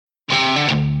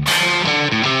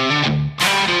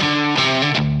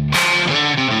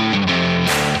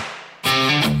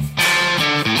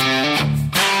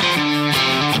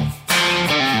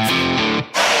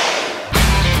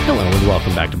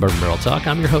Bourbon Barrel Talk.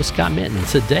 I'm your host, Scott Minton.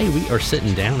 Today we are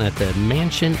sitting down at the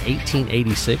Mansion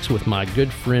 1886 with my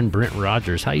good friend Brent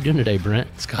Rogers. How you doing today, Brent?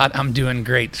 Scott, I'm doing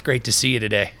great. It's great to see you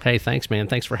today. Hey, thanks, man.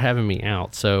 Thanks for having me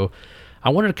out. So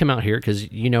I wanted to come out here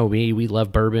because you know me, we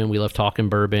love bourbon, we love talking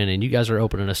bourbon, and you guys are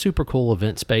opening a super cool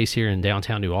event space here in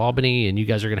downtown New Albany, and you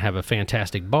guys are going to have a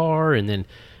fantastic bar, and then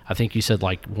I think you said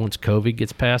like once COVID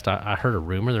gets past, I heard a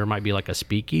rumor there might be like a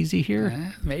speakeasy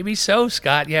here. Maybe so,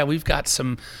 Scott. Yeah, we've got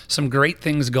some great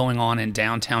things going on in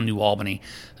downtown New Albany.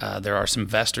 There are some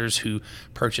investors who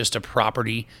purchased a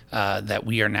property that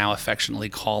we are now affectionately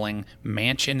calling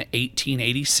Mansion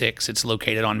 1886. It's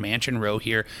located on Mansion Row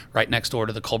here, right next door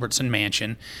to the Culbertson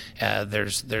Mansion.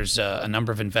 There's a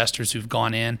number of investors who've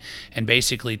gone in and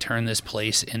basically turned this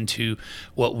place into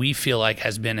what we feel like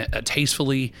has been a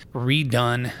tastefully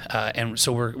redone. And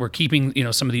so we're keeping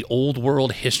some of the old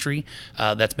world history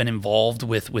that's been involved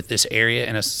with this area,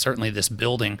 and certainly this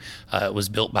building was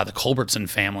built by the Culbertson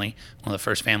family, one of the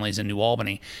first families in New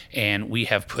Albany, and we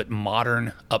have put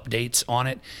modern updates on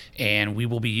it, and we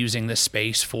will be using this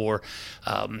space for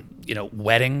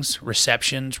weddings,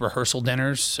 receptions, rehearsal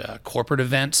dinners, corporate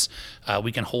events.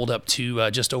 We can hold up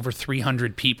to just over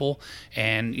 300 people,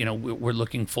 and we're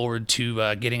looking forward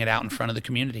to getting it out in front of the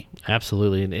community.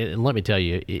 Absolutely, and let me tell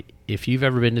you, if you've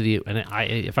ever been to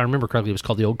if I remember correctly, it was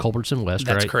called the Old Culbertson West,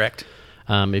 right? That's correct.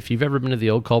 If you've ever been to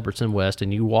the Old Culbertson West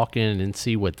and you walk in and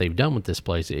see what they've done with this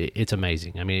place, it's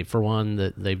amazing. I mean, for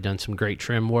one, they've done some great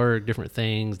trim work, different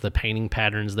things, the painting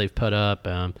patterns they've put up.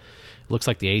 Looks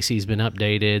like the AC's been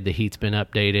updated, the heat's been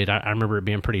updated. I remember it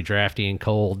being pretty drafty and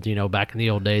cold, back in the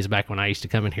old days, back when I used to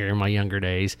come in here in my younger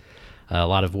days. A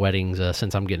lot of weddings,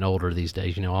 since I'm getting older these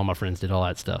days, all my friends did all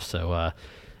that stuff. So,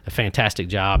 a fantastic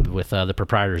job with the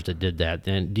proprietors that did that.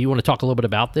 And do you want to talk a little bit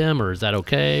about them, or is that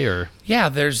okay? Or yeah,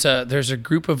 there's a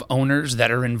group of owners that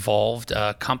are involved.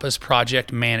 Compass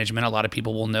Project Management. A lot of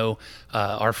people will know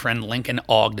our friend Lincoln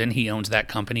Ogden. He owns that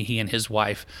company. He and his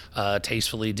wife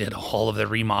tastefully did all of the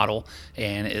remodel,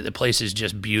 and the place is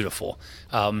just beautiful.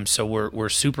 So we're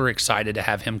super excited to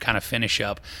have him kind of finish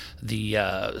up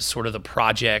the sort of the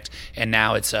project, and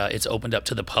now it's opened up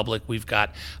to the public. We've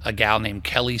got a gal named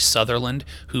Kelly Sutherland,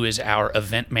 who is our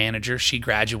event manager. She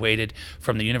graduated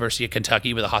from the University of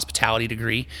Kentucky with a hospitality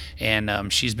degree, and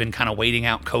she's been kind of waiting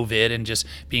out COVID and just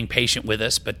being patient with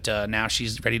us, but now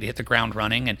she's ready to hit the ground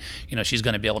running, and she's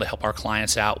going to be able to help our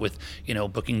clients out with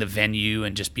booking the venue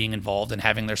and just being involved and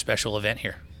having their special event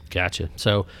here. Gotcha.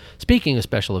 So speaking of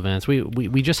special events,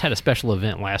 we just had a special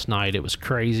event last night. It was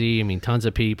crazy. I mean, tons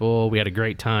of people. We had a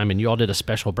great time, and you all did a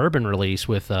special bourbon release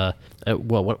with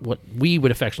what we would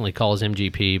affectionately call as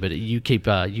MGP, but you keep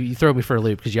you throw me for a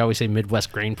loop because you always say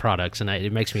Midwest Grain Products, and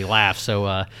it makes me laugh. So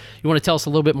you want to tell us a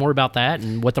little bit more about that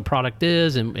and what the product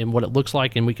is and what it looks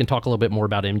like, and we can talk a little bit more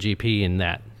about MGP and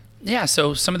that. Yeah,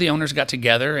 so some of the owners got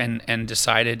together and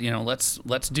decided,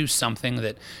 let's do something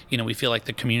that, we feel like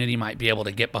the community might be able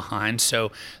to get behind.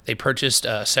 So they purchased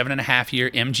a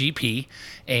 7.5-year MGP,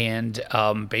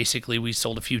 and basically we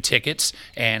sold a few tickets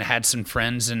and had some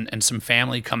friends and some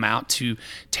family come out to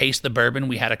taste the bourbon.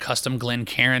 We had a custom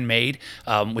Glencairn made,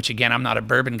 which again, I'm not a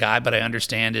bourbon guy, but I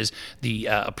understand is the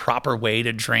proper way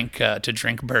to drink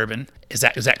bourbon. Is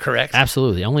that correct?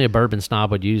 Absolutely. Only a bourbon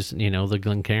snob would use, the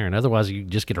Glencairn. Otherwise, you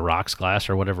just get a rocks glass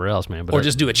or whatever else, man. But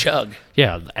just do a chug.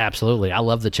 Yeah, absolutely. I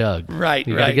love the chug. Right,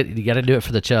 you got to do it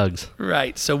for the chugs.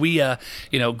 Right. So we,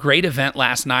 great event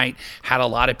last night. Had a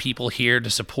lot of people here to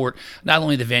support not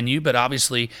only the venue, but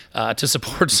obviously to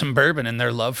support some bourbon and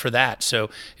their love for that. So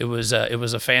it was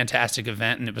a fantastic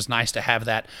event, and it was nice to have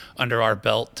that under our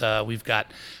belt. We've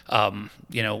got, a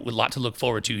lot to look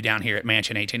forward to down here at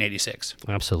Mansion 1886.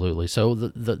 Absolutely. So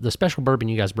the special bourbon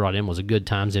you guys brought in was a Good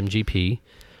Times MGP.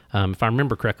 If I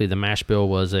remember correctly, the mash bill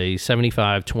was a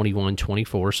 75, 21,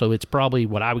 24. So it's probably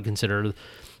what I would consider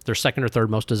their second or third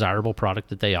most desirable product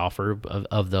that they offer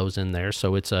of those in there.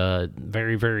 So it's a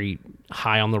very, very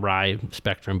high on the rye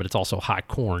spectrum, but it's also high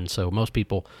corn. So most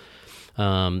people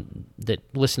that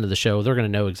listen to the show, they're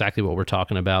going to know exactly what we're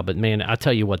talking about. But man, I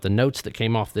tell you what, the notes that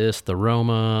came off this, the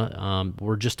aroma,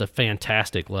 were just a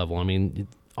fantastic level. I mean,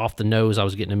 off the nose, I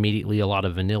was getting immediately a lot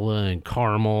of vanilla and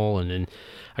caramel, and then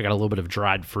I got a little bit of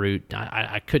dried fruit.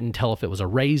 I couldn't tell if it was a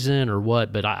raisin or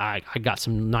what, but I got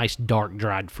some nice dark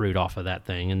dried fruit off of that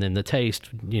thing. And then the taste,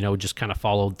 just kind of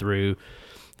followed through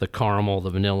the caramel, the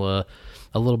vanilla,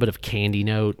 a little bit of candy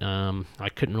note. I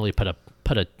couldn't really put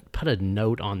a put a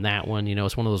note on that one.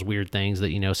 It's one of those weird things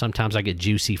that, sometimes I get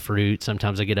juicy fruit,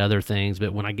 sometimes I get other things,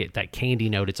 but when I get that candy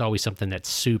note, it's always something that's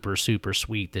super, super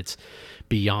sweet that's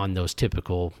beyond those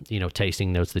typical,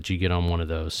 tasting notes that you get on one of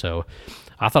those. So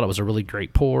I thought it was a really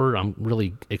great pour. I'm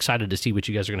really excited to see what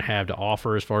you guys are going to have to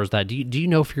offer as far as that. Do you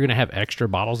know if you're going to have extra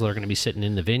bottles that are going to be sitting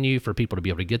in the venue for people to be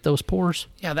able to get those pours?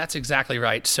 Yeah, that's exactly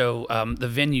right. So the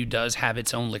venue does have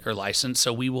its own liquor license,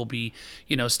 so we will be,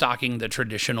 stocking the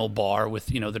traditional bar with,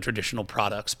 the traditional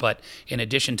products. But in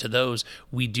addition to those,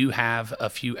 we do have a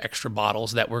few extra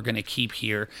bottles that we're going to keep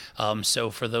here. So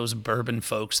for those bourbon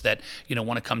folks that,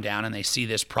 want to come down and they see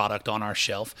this product on our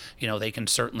shelf, they can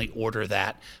certainly order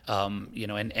that,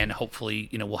 and hopefully,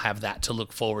 we'll have that to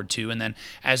look forward to. And then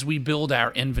as we build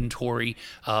our inventory,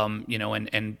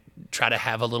 and try to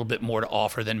have a little bit more to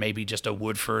offer than maybe just a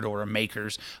Woodford or a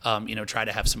Makers, try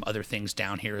to have some other things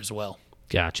down here as well.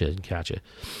 Gotcha.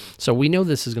 So we know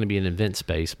this is going to be an event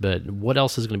space, but what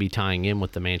else is going to be tying in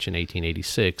with the Mansion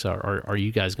 1886? Are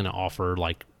you guys going to offer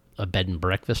like a bed and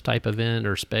breakfast type event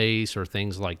or space or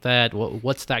things like that?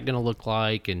 What's that going to look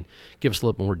like? And give us a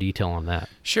little more detail on that.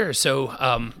 Sure. So,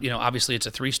 obviously it's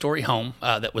a 3-story home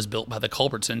that was built by the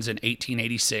Culbertsons in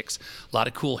 1886. A lot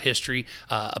of cool history.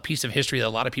 A piece of history that a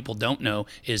lot of people don't know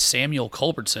is Samuel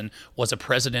Culbertson was a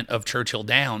president of Churchill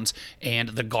Downs, and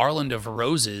the garland of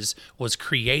roses was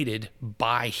created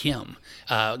by him.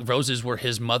 Roses were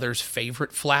his mother's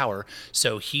favorite flower,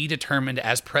 so he determined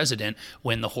as president,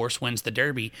 when the horse wins the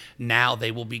Derby, now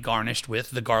they will be garnished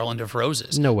with the garland of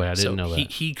roses. No way, I didn't know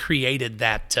that. He created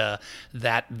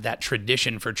that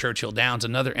tradition for Churchill Downs.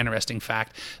 Another interesting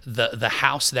fact: the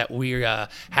house that we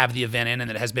have the event in and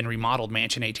that has been remodeled,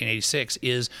 Mansion 1886,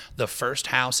 is the first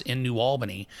house in New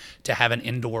Albany to have an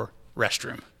indoor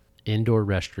restroom. Indoor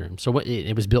restroom. So what?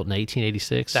 It was built in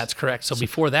 1886. That's correct. So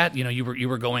before that, you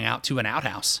were going out to an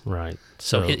outhouse. Right.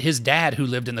 So his dad, who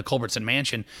lived in the Culbertson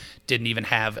Mansion, didn't even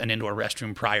have an indoor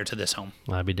restroom prior to this home.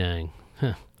 I'd be dang.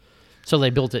 Huh. So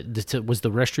they built it. Was the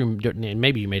restroom? And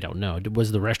maybe you may not know.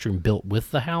 Was the restroom built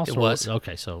with the house? It was.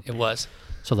 Okay. So it was.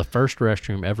 So the first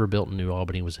restroom ever built in New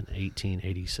Albany was in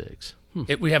 1886.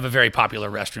 We have a very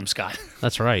popular restroom, Scott.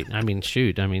 That's right. I mean,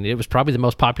 shoot. I mean, it was probably the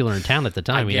most popular in town at the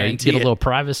time. I you get a little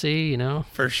privacy,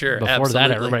 For sure. Before Absolutely.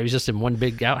 that, everybody was just in one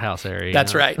big outhouse area.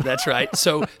 That's right. That's right.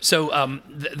 So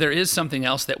there is something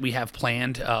else that we have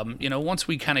planned. Once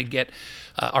we kind of get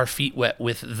our feet wet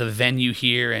with the venue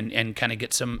here and kind of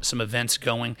get some events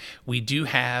going, we do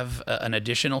have an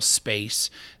additional space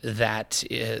that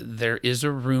there is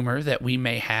a rumor that we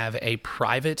may have a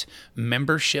private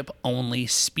membership-only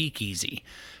speakeasy.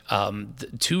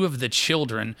 Two of the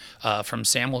children from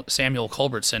Samuel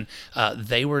Culbertson,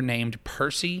 they were named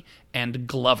Percy and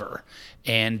Glover.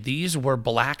 And these were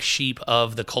black sheep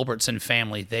of the Culbertson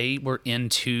family. They were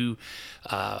into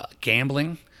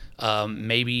gambling.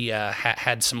 Maybe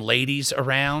had some ladies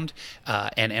around,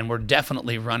 and were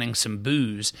definitely running some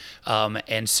booze.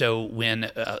 And so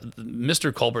when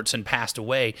Mr. Culbertson passed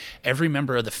away, every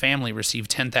member of the family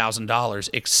received $10,000,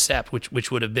 except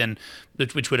which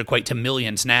would equate to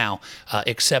millions now,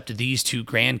 except these two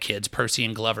grandkids, Percy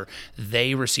and Glover.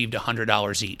 They received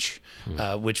 $100 each.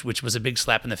 Which was a big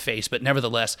slap in the face. But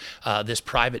nevertheless, this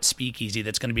private speakeasy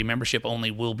that's going to be membership only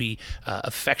will be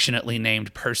affectionately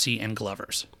named Percy and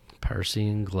Glover's. Percy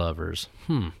and Glover's.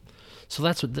 So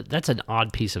that's an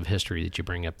odd piece of history that you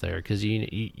bring up there, because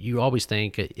you always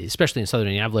think, especially in Southern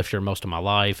Indiana, I've lived here most of my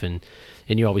life, and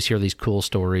you always hear these cool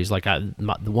stories. Like the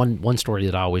one story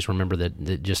that I always remember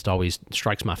that just always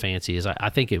strikes my fancy is I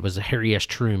think it was Harry S.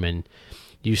 Truman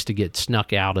used to get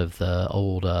snuck out of the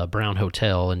old Brown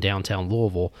Hotel in downtown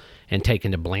Louisville and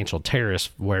taken to Blanchard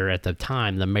Terrace, where at the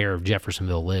time the mayor of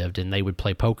Jeffersonville lived, and they would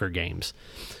play poker games.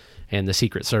 And the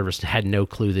Secret Service had no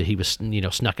clue that he was,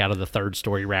 snuck out of the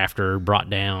 3rd-story rafter, brought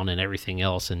down, and everything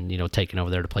else, and, taken over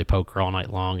there to play poker all night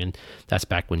long. And that's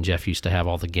back when Jeff used to have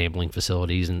all the gambling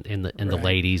facilities and the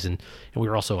ladies. And we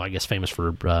were also, I guess, famous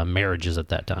for marriages at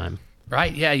that time.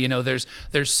 Right. Yeah.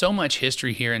 There's so much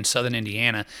history here in Southern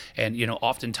Indiana. And,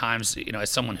 oftentimes, as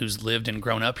someone who's lived and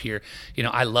grown up here,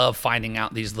 I love finding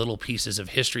out these little pieces of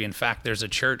history. In fact, there's a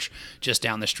church just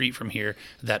down the street from here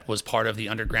that was part of the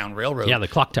Underground Railroad. Yeah, the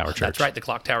Clock Tower Church. That's right. The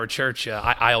Clock Tower Church.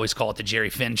 I always call it the Jerry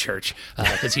Finn Church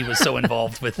because he was so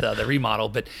involved with the remodel.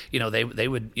 But, they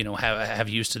would, have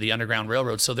use to the Underground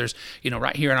Railroad. So there's,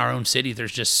 right here in our own city,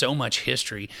 there's just so much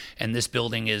history. And this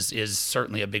building is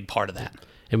certainly a big part of that.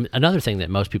 And another thing that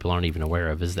most people aren't even aware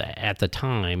of is that at the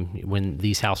time when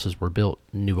these houses were built,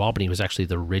 New Albany was actually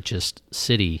the richest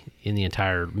city in the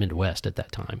entire Midwest at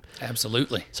that time.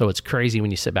 Absolutely. So it's crazy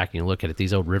when you sit back and you look at it,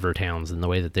 these old river towns and the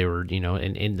way that they were,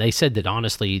 and they said that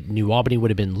honestly, New Albany would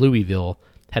have been Louisville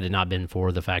had it not been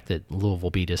for the fact that Louisville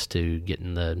beat us to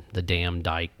getting the dam,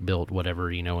 dike built,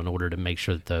 whatever, in order to make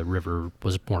sure that the river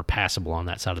was more passable on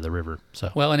that side of the river.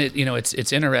 So well, and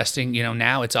it's interesting.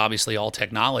 Now it's obviously all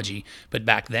technology, but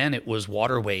back then it was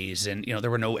waterways, and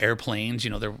there were no airplanes.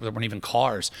 There weren't even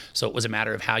cars, so it was a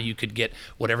matter of how you could get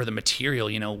whatever the material.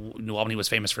 New Albany was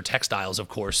famous for textiles, of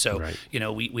course. So right.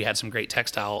 We had some great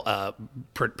textile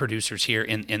producers here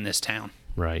in this town.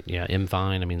 Right. Yeah. M.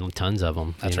 Fine. I mean, tons of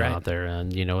them. That's right. Out there,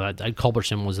 and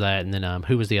Culberson was that, and then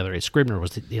who was the other? Scribner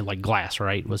was like glass,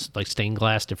 right? Was like stained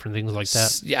glass, different things like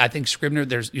that. Yeah, I think Scribner.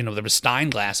 There was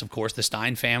Stein Glass, of course, the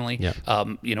Stein family. Yeah.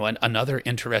 Another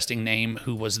interesting name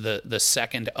who was the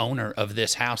second owner of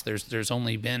this house. There's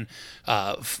only been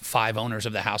 5 owners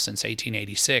of the house since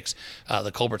 1886.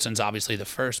 The Culbertsons obviously the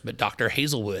first, but Dr.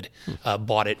 Hazelwood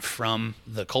bought it from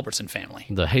the Culbertson family.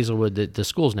 The Hazelwood that the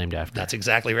school's named after. That's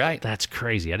exactly right. That's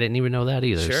crazy. I didn't even know that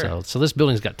either. Sure. So this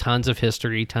building's got tons of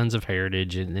history, tons of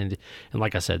heritage, and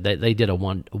like I said, they did a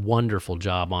wonderful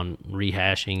job on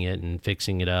rehashing it and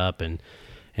fixing it up and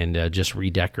just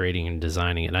redecorating and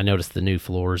designing it. And I noticed the new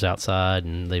floors outside,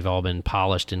 and they've all been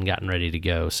polished and gotten ready to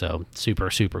go. So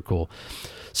super, super cool.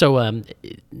 So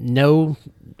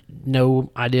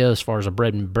no idea as far as a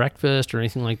bread and breakfast or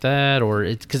anything like that, or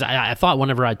it's because I thought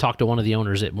whenever I talked to one of the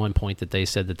owners at one point that they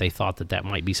said that they thought that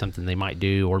might be something they might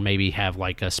do, or maybe have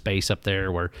like a space up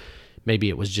there where maybe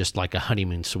it was just like a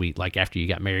honeymoon suite, like after you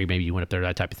got married, maybe you went up there,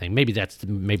 that type of thing. Maybe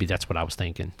that's what I was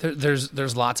thinking.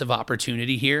 There's lots of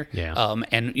opportunity here. Yeah.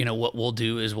 And what we'll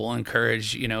do is we'll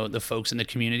encourage the folks in the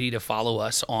community to follow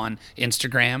us on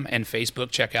Instagram and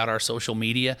Facebook. Check out our social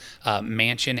media,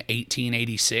 Mansion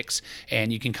 1886,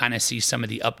 and you can kind of see some of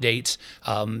the updates.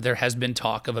 There has been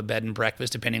talk of a bed and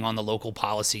breakfast, depending on the local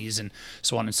policies and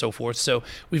so on and so forth. So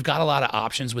we've got a lot of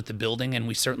options with the building, and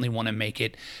we certainly want to make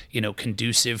it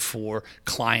conducive for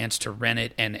clients to rent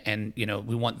it, and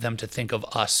we want them to think of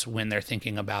us when they're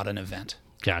thinking about an event.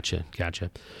 Gotcha.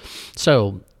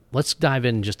 So let's dive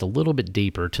in just a little bit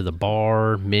deeper to the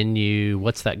bar menu.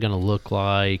 What's that going to look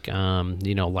like?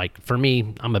 Like for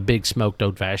me, I'm a big smoked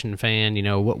old fashioned fan.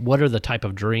 What are the type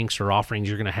of drinks or offerings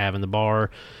you're going to have in the bar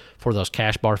for those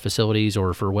cash bar facilities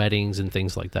or for weddings and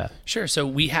things like that? Sure. So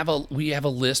we have a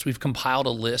list. We've compiled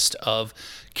a list of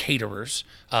caterers.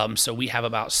 So we have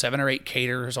about 7 or 8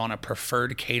 caterers on a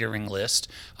preferred catering list.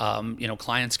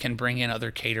 Clients can bring in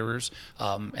other caterers,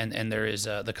 and there is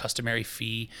the customary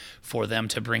fee for them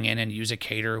to bring in and use a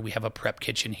caterer. We have a prep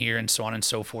kitchen here and so on and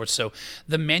so forth. So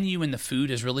the menu and the food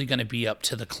is really going to be up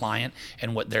to the client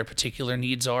and what their particular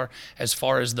needs are. As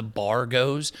far as the bar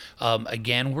goes,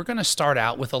 again, we're going to start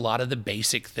out with a lot of the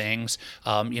basic things,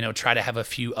 try to have a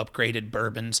few upgraded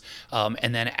bourbons.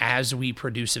 And then as we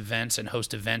produce events and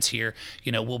host events here,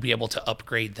 we'll be able to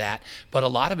upgrade that. But a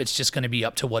lot of it's just going to be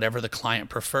up to whatever the client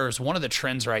prefers. One of the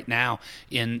trends right now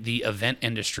in the event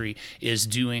industry is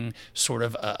doing sort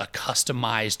of a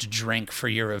customized drink for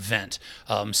your event.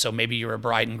 So maybe you're a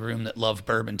bride and groom that love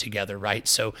bourbon together, right?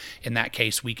 So in that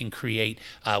case, we can create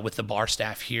with the bar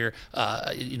staff here,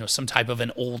 some type of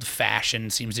an old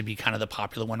fashioned seems to be kind of the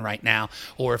popular one right now.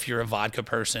 Or if you're a vodka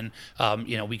person,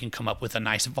 we can come up with a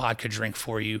nice vodka drink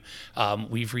for you.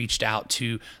 We've reached out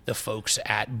to the folks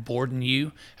at Borden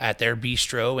U at their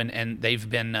bistro, and they've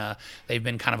been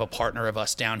kind of a partner of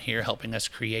us down here, helping us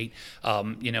create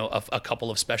a couple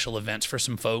of special events for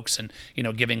some folks, and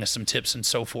giving us some tips and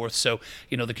so forth. So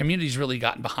the community's really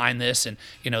gotten behind this, and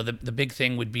the big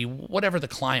thing would be whatever the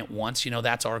client wants.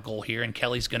 That's our goal here, and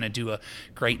Kelly's going to do a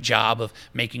great job of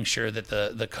making sure that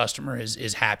the customer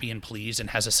is happy and pleased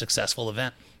and has a successful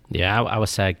event. Yeah, I was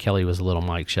sad Kelly was a little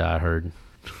mic shy, I heard.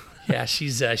 Yeah,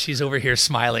 she's over here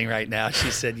smiling right now. She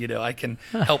said, I can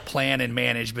help plan and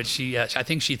manage, but I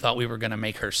think she thought we were going to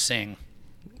make her sing.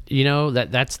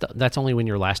 That's only when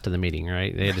you're last to the meeting,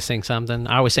 right? They had to sing something.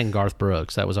 I always sang Garth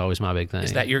Brooks. That was always my big thing.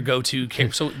 Is that your go-to?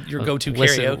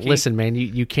 Karaoke? Listen, man,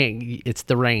 you can't. It's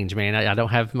the range, man. I don't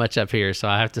have much up here, so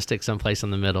I have to stick someplace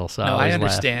in the middle. So no, I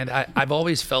understand. I've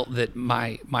always felt that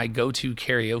my go-to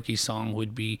karaoke song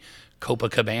would be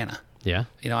Copacabana. Yeah.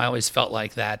 I always felt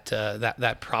like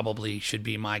that probably should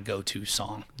be my go-to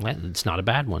song. Well, it's not a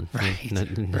bad one. Right,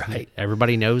 right.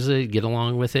 Everybody knows it. Get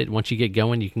along with it. Once you get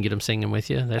going, you can get them singing with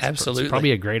you. That's Absolutely.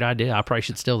 probably a great idea. I probably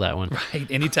should steal that one. Right.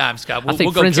 Anytime, Scott. I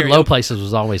think Friends in Low Places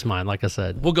was always mine, like I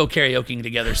said. We'll go karaokeing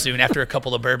together soon after a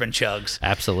couple of bourbon chugs.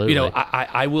 Absolutely.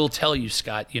 I will tell you,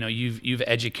 Scott, you've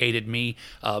educated me,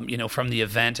 from the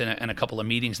event and a couple of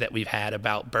meetings that we've had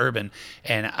about bourbon.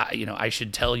 And, I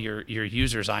should tell your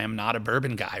users I am not a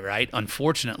bourbon guy, right?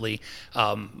 Unfortunately,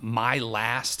 my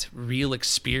last real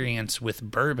experience with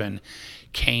bourbon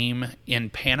came in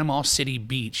Panama City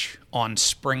Beach on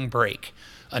spring break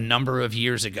a number of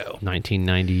years ago.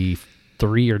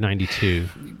 1993 or 92.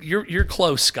 You're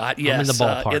close, Scott. Yes, I'm in the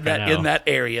ballpark in that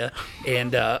area.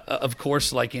 And of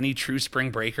course, like any true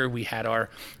spring breaker, we had our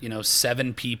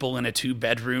 7 people in a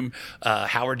 2-bedroom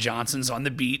Howard Johnson's on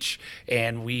the beach,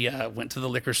 and we went to the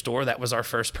liquor store. That was our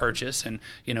first purchase, and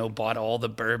bought all the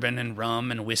bourbon and rum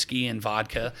and whiskey and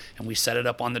vodka, and we set it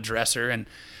up on the dresser, and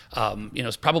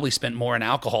it's probably spent more in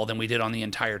alcohol than we did on the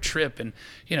entire trip. And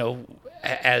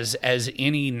as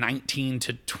any 19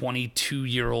 to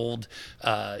 22-year-old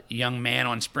young man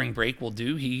on spring break will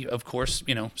do, he of course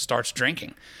starts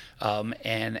drinking.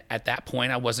 And at that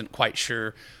point, I wasn't quite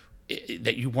sure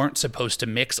that you weren't supposed to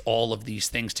mix all of these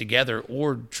things together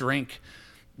or drink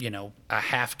a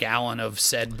half gallon of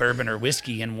said bourbon or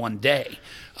whiskey in one day.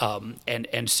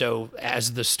 And so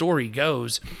as the story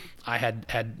goes, I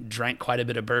had drank quite a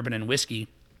bit of bourbon and whiskey,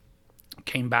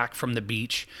 came back from the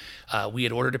beach. We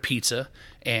had ordered a pizza,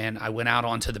 and I went out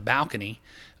onto the balcony,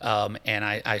 and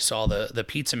I saw the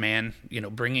pizza man,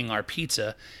 bringing our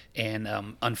pizza.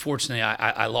 And unfortunately,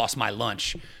 I lost my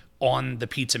lunch on the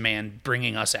pizza man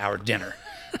bringing us our dinner.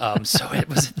 So it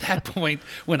was at that point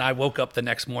when I woke up the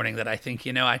next morning that I think,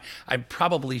 I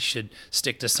probably should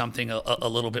stick to something a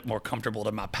little bit more comfortable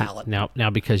to my palate. Now,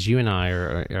 because you and I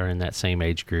are in that same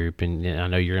age group, and I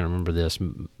know you're going to remember this,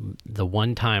 the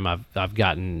one time I've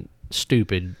gotten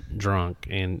stupid drunk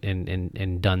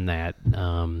and done that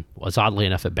was oddly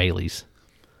enough at Bailey's.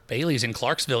 Bailey's in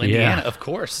Clarksville, Indiana, of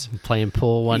course. Playing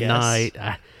pool one night.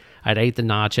 I'd ate the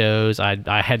nachos.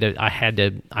 I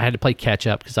had to play catch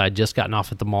up because I had just gotten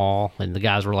off at the mall, and the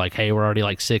guys were like, "Hey, we're already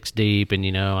like 6 deep," and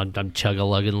I'm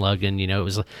lugging. It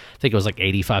was, I think it was like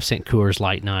 85-cent Coors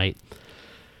Light night,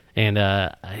 and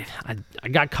I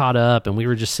got caught up, and we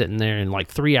were just sitting there, and like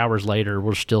 3 hours later,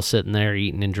 we're still sitting there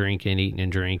eating and drinking,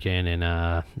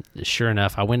 and sure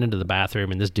enough, I went into the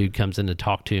bathroom, and this dude comes in to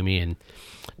talk to me, and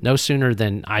no sooner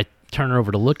than I turn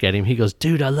over to look at him, he goes,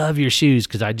 "Dude, I love your shoes,"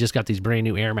 because I just got these brand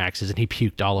new Air Maxes, and he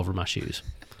puked all over my shoes.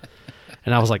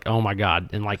 And I was like, oh my God.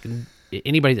 And like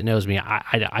anybody that knows me,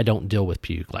 I don't deal with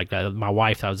puke. Like my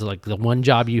wife, I was like, the one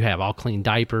job you have, I'll clean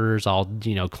diapers, I'll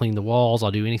clean the walls,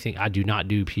 I'll do anything. I do not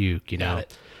do puke, Got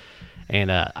it.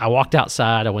 And I walked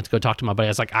outside. I went to go talk to my buddy. I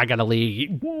was like, I got to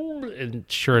leave. And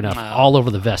sure enough, all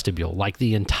over the vestibule, like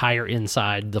the entire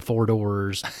inside, the 4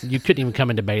 doors. You couldn't even come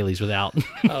into Bailey's without.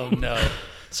 Oh, no.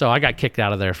 So I got kicked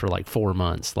out of there for like 4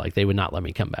 months. Like they would not let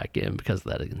me come back in because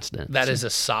of that incident. That is a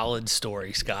solid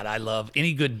story, Scott. I love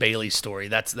any good Bailey story.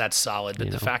 That's solid.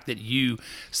 But the fact that you,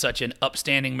 such an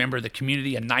upstanding member of the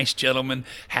community, a nice gentleman,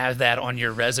 have that on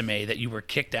your resume that you were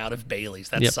kicked out of Bailey's.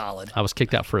 That's solid. I was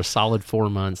kicked out for a solid 4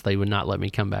 months. They would not let me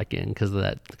come back in because of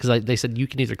that. Because they said you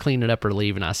can either clean it up or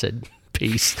leave, and I said,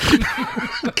 peace.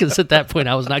 Because at that point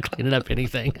I was not cleaning up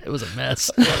anything. It was a mess.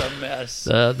 What a mess.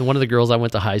 One of the girls I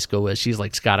went to high school with, she's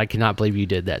like, "Scott, I cannot believe you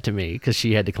did that to me," because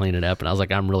she had to clean it up. And I was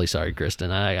like, "I'm really sorry,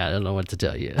 Kristen. I don't know what to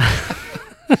tell you."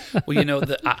 Well,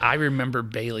 I remember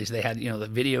Bailey's. They had, the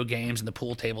video games and the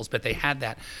pool tables, but they had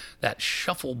that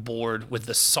shuffleboard with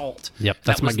the salt. Yep,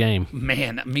 that's my game.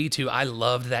 Man, me too. I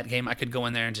loved that game. I could go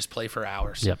in there and just play for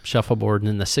hours. Yep, shuffleboard, and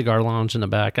then the cigar lounge in the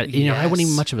back. I wasn't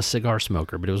even much of a cigar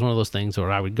smoker, but it was one of those things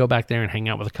where I would go back there and hang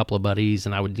out with a couple of buddies,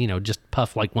 and I would, just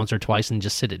puff like once or twice and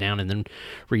just sit it down, and then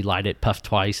relight it, puff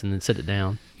twice, and then sit it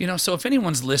down. So if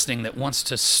anyone's listening that wants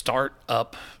to start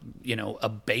up, a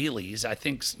Bailey's, I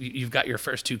think you've got your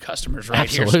first 2 customers right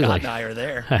Absolutely. here. Scott and I are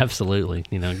there. Absolutely.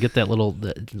 Get that little,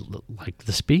 like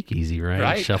the speakeasy, right?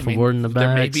 Right. Shuffleboard in the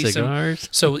there may back, be cigars.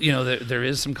 There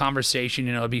is some conversation.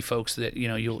 It'll be folks that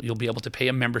you'll be able to pay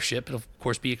a membership. It'll of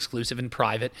course be exclusive and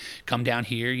private. Come down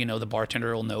here. The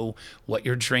bartender will know what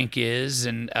your drink is,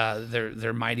 and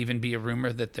there might even be a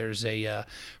rumor that there's a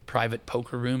private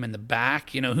poker room in the back.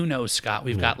 Who knows, Scott?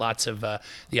 We've got lots of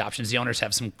the options. The owners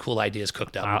have some cool ideas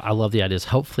cooked up. I love the ideas.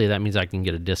 Hopefully that means I can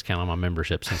get a discount on my membership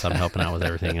sponsorship since I'm helping out with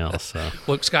everything else. So.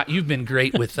 Well, Scott, you've been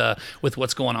great with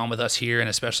what's going on with us here, and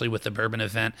especially with the bourbon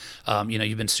event.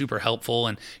 You've been super helpful,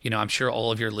 and I'm sure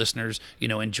all of your listeners,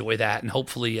 enjoy that, and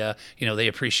hopefully, they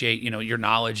appreciate, your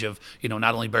knowledge of,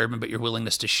 not only bourbon but your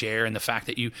willingness to share, and the fact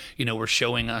that you were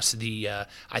showing us the.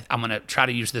 I'm going to try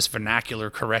to use this vernacular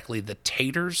correctly. The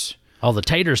taters. Oh, the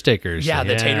tater stickers. Yeah,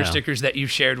 the tater stickers that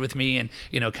you've shared with me, and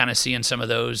kind of seeing some of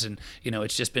those, and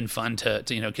it's just been fun to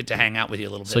get to hang out with you a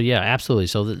little bit. So yeah, absolutely.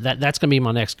 So that's going to be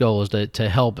my next goal, is to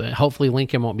help. Hopefully,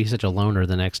 Lincoln won't be such a loner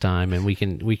the next time, and we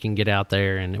can get out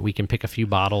there and we can pick a few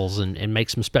bottles and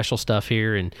make some special stuff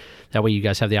here, and that way you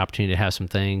guys have the opportunity to have some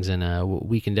things, and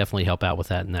we can definitely help out with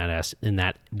that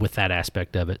with that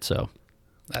aspect of it. So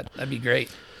that'd be great.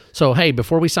 So, hey,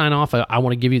 before we sign off, I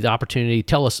want to give you the opportunity.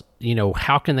 Tell us,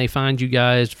 how can they find you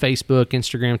guys? Facebook,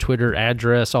 Instagram, Twitter,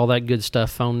 address, all that good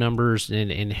stuff, phone numbers,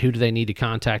 and who do they need to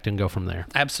contact, and go from there?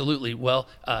 Absolutely. Well,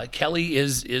 Kelly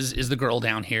is the girl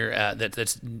down here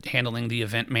that's handling the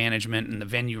event management and the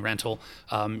venue rental.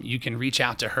 You can reach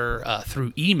out to her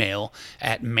through email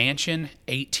at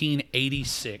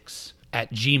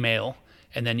mansion1886@gmail.com.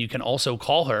 And then you can also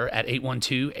call her at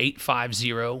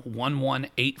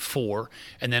 812-850-1184.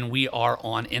 And then we are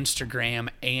on Instagram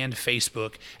and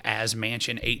Facebook as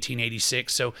Mansion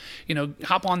 1886. So,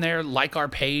 hop on there, like our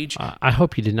page. I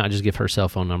hope you did not just give her cell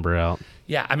phone number out.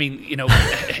 Yeah, I mean,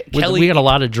 Kelly. We got a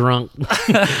lot of drunk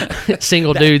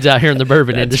single dudes out here in the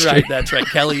bourbon industry. That's right.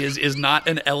 Kelly is not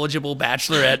an eligible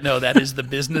bachelorette. No, that is the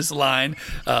business line.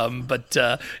 But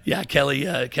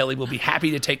Kelly will be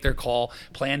happy to take their call,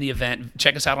 plan the event.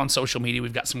 Check us out on social media.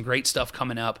 We've got some great stuff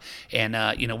coming up, and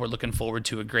we're looking forward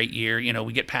to a great year.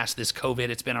 We get past this COVID.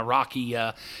 It's been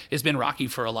rocky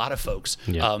for a lot of folks.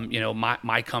 Yeah.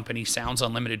 My company, Sounds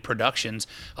Unlimited Productions,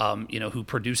 who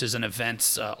produces an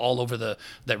events all over the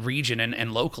region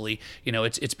and locally,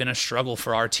 it's been a struggle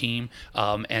for our team.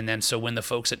 And then so when the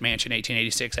folks at Mansion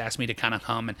 1886 asked me to kind of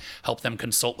come and help them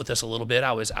consult with us a little bit,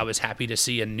 I was happy to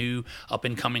see a new up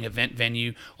and coming event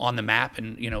venue on the map.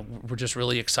 And, we're just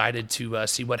really excited to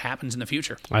see what happens in the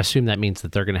future. I assume that means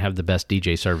that they're going to have the best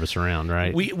DJ service around,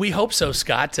 right? We hope so,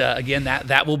 Scott. Again,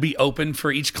 that will be open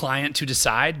for each client to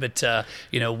decide, but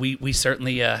we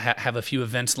certainly have a few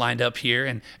events lined up here,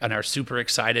 and are super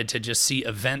excited to just see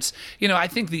events. I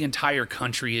think the entire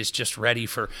country is just ready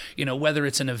for, whether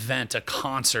it's an event, a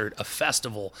concert, a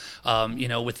festival,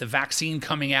 with the vaccine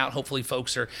coming out, hopefully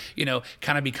folks are,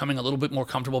 kind of becoming a little bit more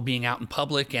comfortable being out in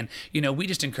public. And, we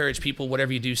just encourage people,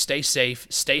 whatever you do, stay safe,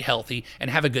 stay healthy, and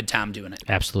have a good time doing it.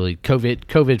 Absolutely.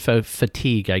 COVID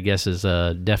fatigue, I guess, is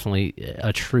definitely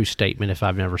a true statement if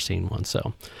I've never seen one.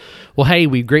 So, well, hey,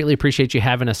 we greatly appreciate you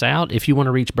having us out. If you want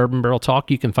to reach Bourbon Barrel Talk,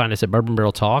 you can find us at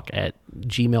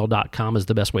bourbonbarreltalk@gmail.com is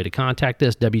the best way to contact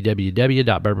us,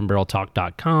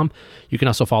 www.bourbonbarreltalk.com. You can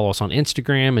also follow us on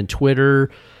Instagram and Twitter,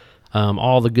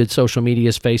 all the good social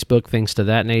medias, Facebook, things to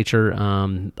that nature.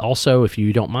 Also, if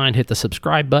you don't mind, hit the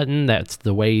subscribe button. That's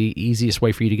the easiest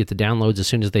way for you to get the downloads as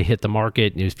soon as they hit the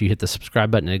market. If you hit the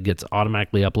subscribe button, it gets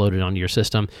automatically uploaded onto your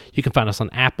system. You can find us on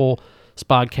Apple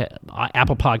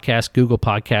Podcasts, Google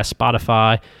Podcasts,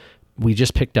 Spotify. We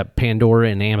just picked up Pandora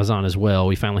and Amazon as well.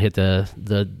 We finally hit the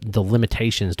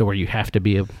limitations to where you have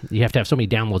to have so many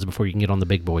downloads before you can get on the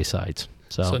big boy sites.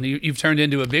 So you've turned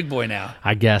into a big boy now.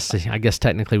 I guess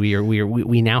technically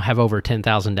we now have over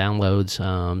 10,000 downloads.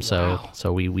 Wow.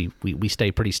 So we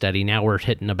stay pretty steady. Now we're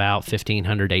hitting about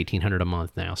 1,500, 1,800 a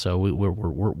month now. So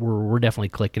we're definitely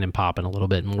clicking and popping a little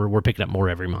bit, and we're picking up more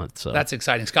every month. So that's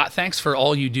exciting, Scott. Thanks for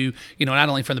all you do. Not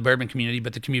only for the bourbon community,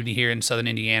 but the community here in Southern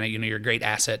Indiana. You're a great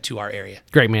asset to our area.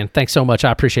 Great, man. Thanks so much.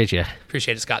 I appreciate you.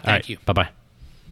 Appreciate it, Scott. Thank you. Bye bye.